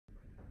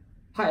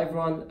Hi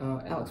everyone,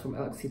 Alex from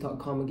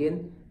alexc.com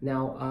again.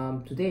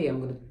 Now, today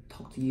I'm going to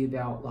talk to you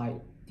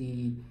about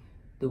the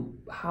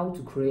how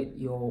to create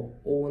your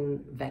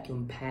own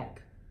vacuum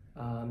pack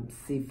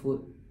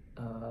seafood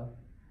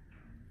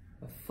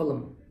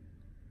film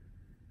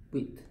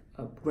with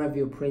a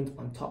gravure print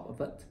on top of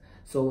it.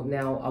 So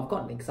now I've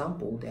got an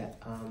example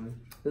that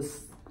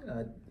this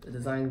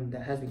design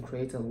that has been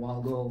created a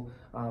while ago.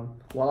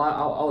 While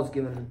I was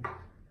given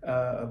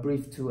a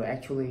brief to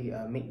actually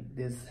make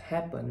this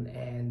happen,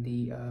 and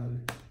the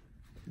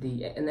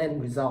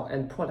end result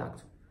and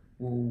product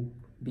will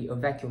be a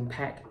vacuum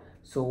pack.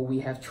 So we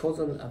have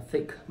chosen a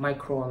thick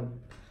micron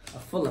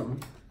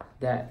film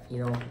that,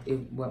 you know,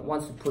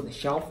 once you put the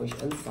shellfish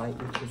inside,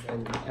 which is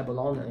an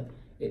abalone,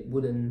 it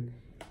wouldn't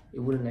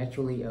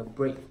actually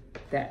break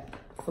that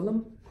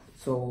film.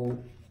 So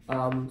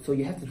so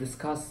you have to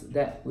discuss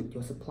that with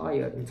your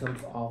supplier in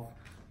terms of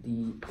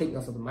the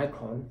thickness of the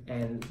micron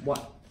and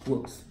what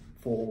works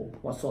for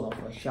what sort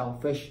of a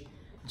shellfish.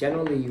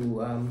 Generally, you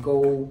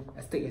go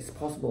as thick as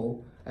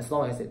possible, as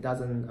long as it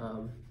doesn't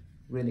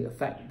really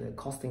affect the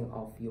costing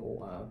of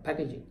your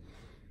packaging.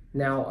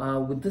 Now,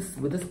 with this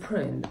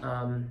print,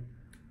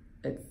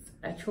 it's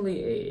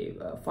actually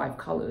a 5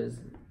 colors.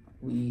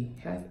 We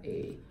have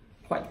a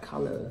white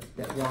color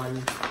that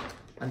runs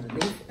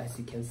underneath, as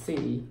you can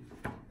see,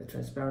 the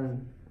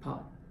transparent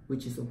part,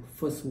 which is the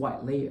first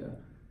white layer,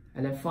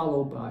 and then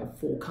followed by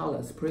 4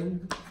 colors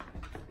print,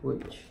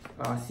 which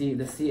see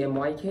the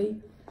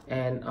CMYK,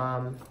 and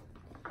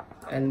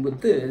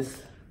with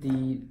this,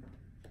 the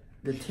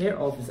tear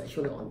off is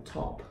actually on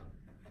top,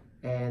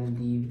 and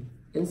the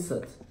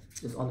insert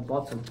is on the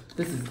bottom.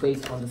 This is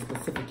based on the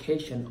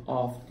specification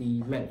of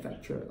the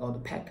manufacturer or the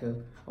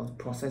packer or the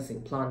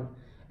processing plant.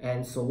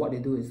 And so what they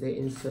do is they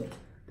insert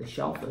the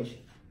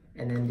shellfish,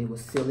 and then they will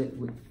seal it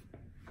with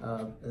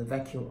a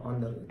vacuum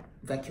on the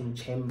vacuum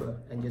chamber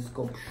and just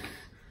go.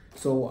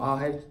 So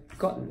I have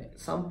got an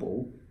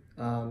example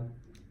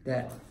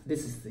that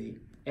this is the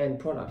end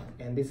product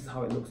and this is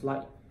how it looks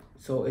like.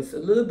 So it's a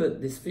little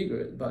bit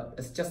disfigured, but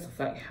it's just the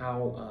fact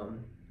how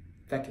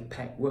vacuum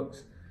pack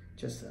works.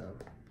 Just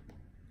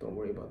don't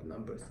worry about the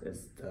numbers.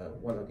 It's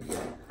one of the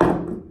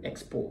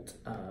export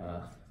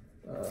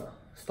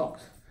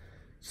stocks.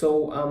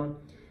 So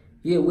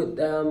yeah, with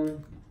the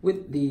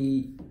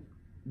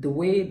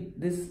way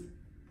this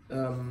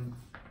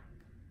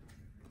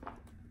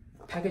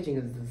packaging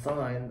is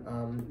designed,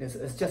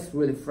 it's just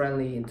really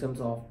friendly in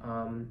terms of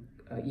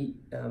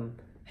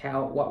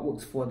what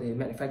works for the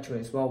manufacturer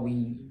as well.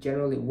 We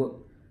generally work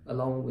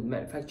along with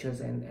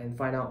manufacturers and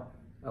find out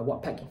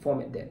what packing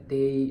format that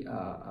they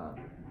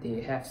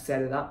have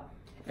set it up,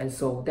 and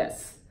so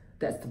that's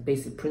the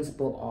basic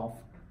principle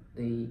of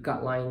the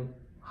guideline,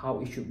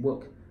 how it should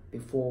work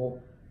before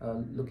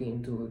looking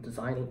into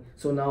designing.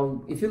 So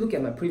now, if you look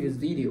at my previous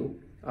video,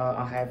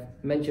 I have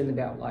mentioned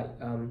about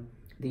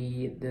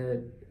the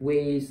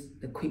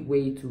quick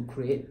way to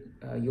create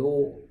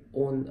your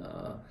own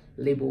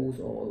labels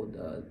or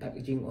the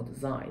packaging or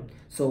design.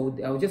 So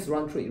I'll just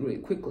run through it really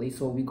quickly.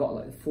 So we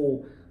got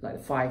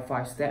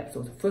five steps.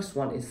 So the first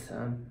one is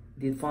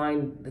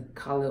define the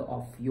color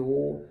of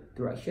your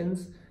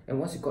directions, and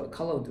once you got the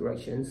color of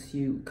directions,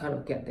 you kind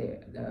of get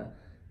a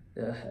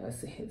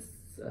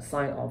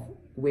sign of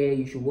where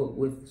you should work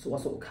with. So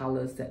what sort of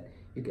colors that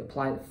you can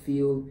apply the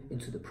feel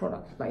into the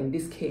product. Like in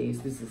this case,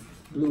 this is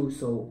blue,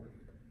 so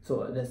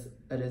it is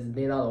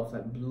made out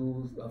of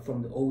blue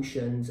from the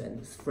oceans, and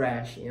it's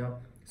fresh, you know.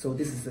 So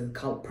this is the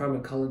primary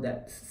color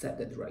that set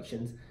the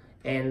directions,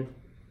 and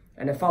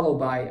then followed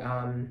by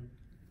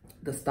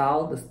the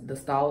style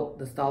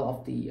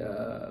of the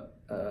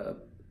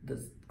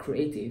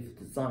creative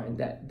design,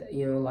 that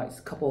you know, like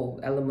a couple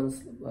of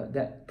elements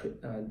that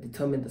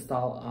determine the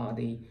style are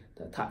the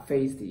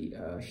typeface, the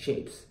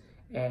shapes,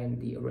 and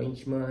the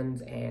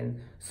arrangements,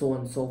 and so on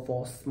and so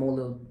forth.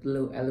 Small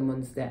little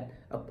elements that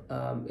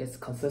is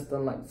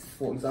consistent. Like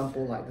for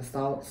example, like the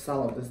style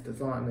of this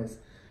design is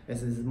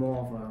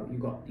more of you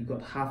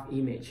got half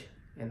image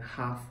and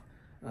half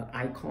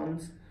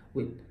icons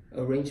with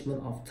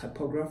arrangement of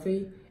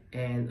typography.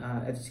 And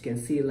as you can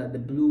see, like the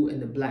blue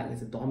and the black is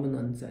the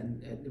dominance,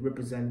 and it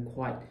represent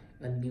quite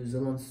a New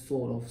Zealand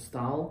sort of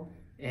style.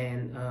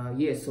 And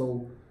yeah,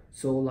 so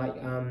like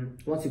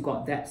once you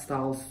got that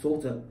style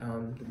sorted,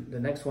 the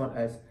next one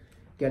is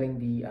getting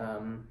the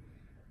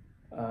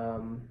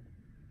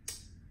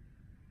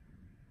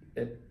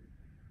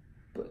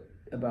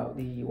about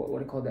the what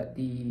do you call that,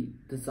 the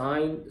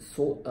design,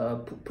 so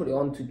put it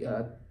on to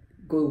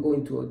go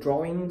into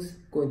drawings,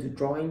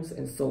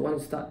 and so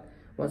once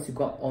you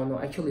got on,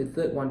 actually the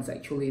third one is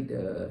actually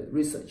the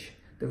research.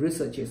 The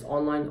research is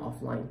online,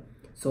 offline.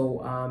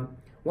 So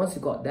once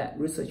you got that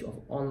research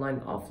of online,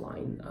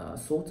 offline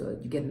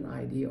sorted, you get an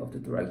idea of the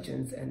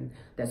directions, and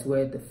that's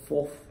where the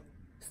fourth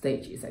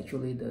stage is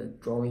actually the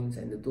drawings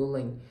and the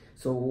doodling.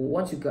 So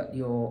once you got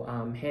your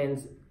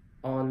hands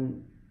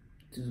on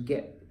to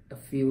get a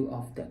feel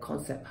of that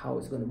concept, how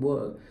it's going to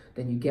work,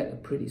 then you get a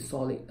pretty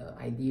solid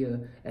idea.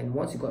 And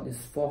once you got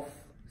this 4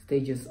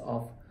 stages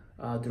of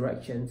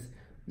directions,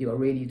 you are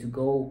ready to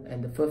go.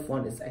 And the first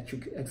one is actual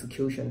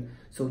execution.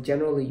 So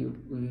generally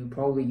you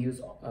probably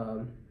use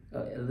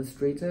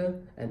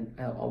Illustrator, and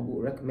I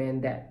would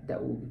recommend that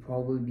will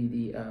probably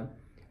be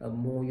the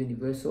more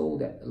universal,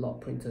 that a lot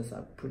of printers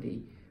are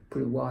pretty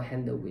well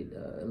handled with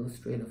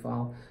Illustrator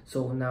file.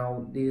 So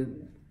now the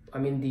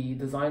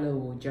designer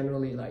will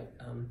generally like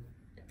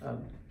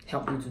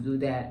help you to do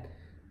that.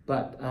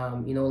 But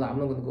you know, like, I'm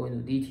not going to go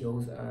into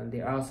details.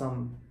 There are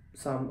some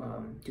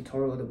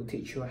tutorial that will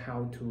teach you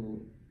how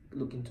to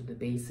look into the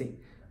basic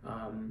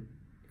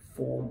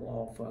form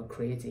of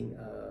creating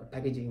a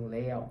packaging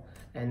layout.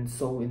 And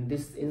so in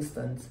this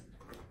instance,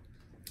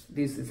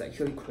 this is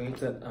actually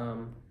created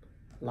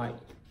like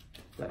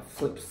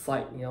flip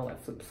side, you know,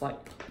 like flip side,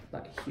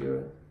 like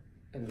here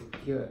and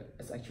here.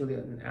 It's actually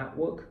an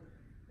artwork,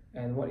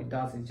 and what it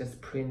does is just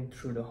print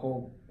through the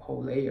whole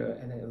layer,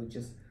 and then it will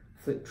just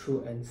flip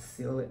through and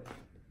seal it.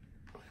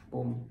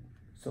 Boom.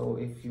 So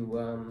if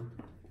you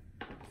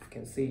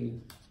can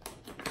see,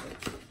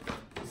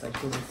 it's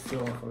actually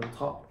sealed from the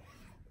top.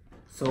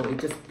 So it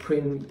just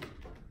print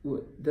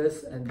with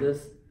this and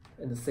this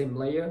in the same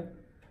layer,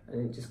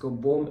 and it just go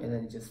boom, and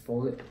then just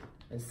fold it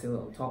and seal it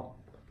on top.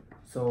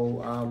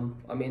 So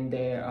I mean,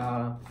 there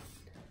are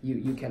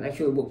you can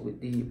actually work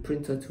with the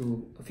printer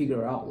to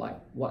figure out like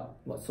what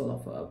sort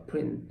of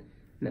print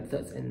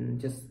methods, and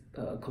just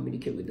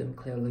communicate with them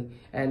clearly.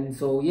 And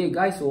so yeah,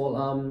 guys, so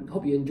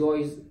hope you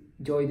enjoy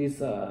this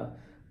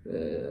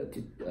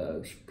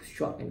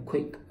short and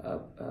quick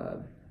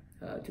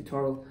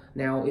tutorial.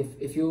 Now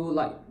if you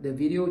like the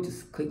video,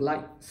 just click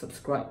like,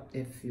 subscribe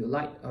if you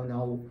like, and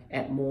I'll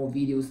add more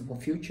videos for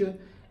future.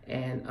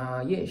 And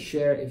yeah,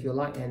 share if you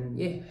like, and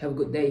yeah, have a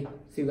good day.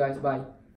 See you guys, bye.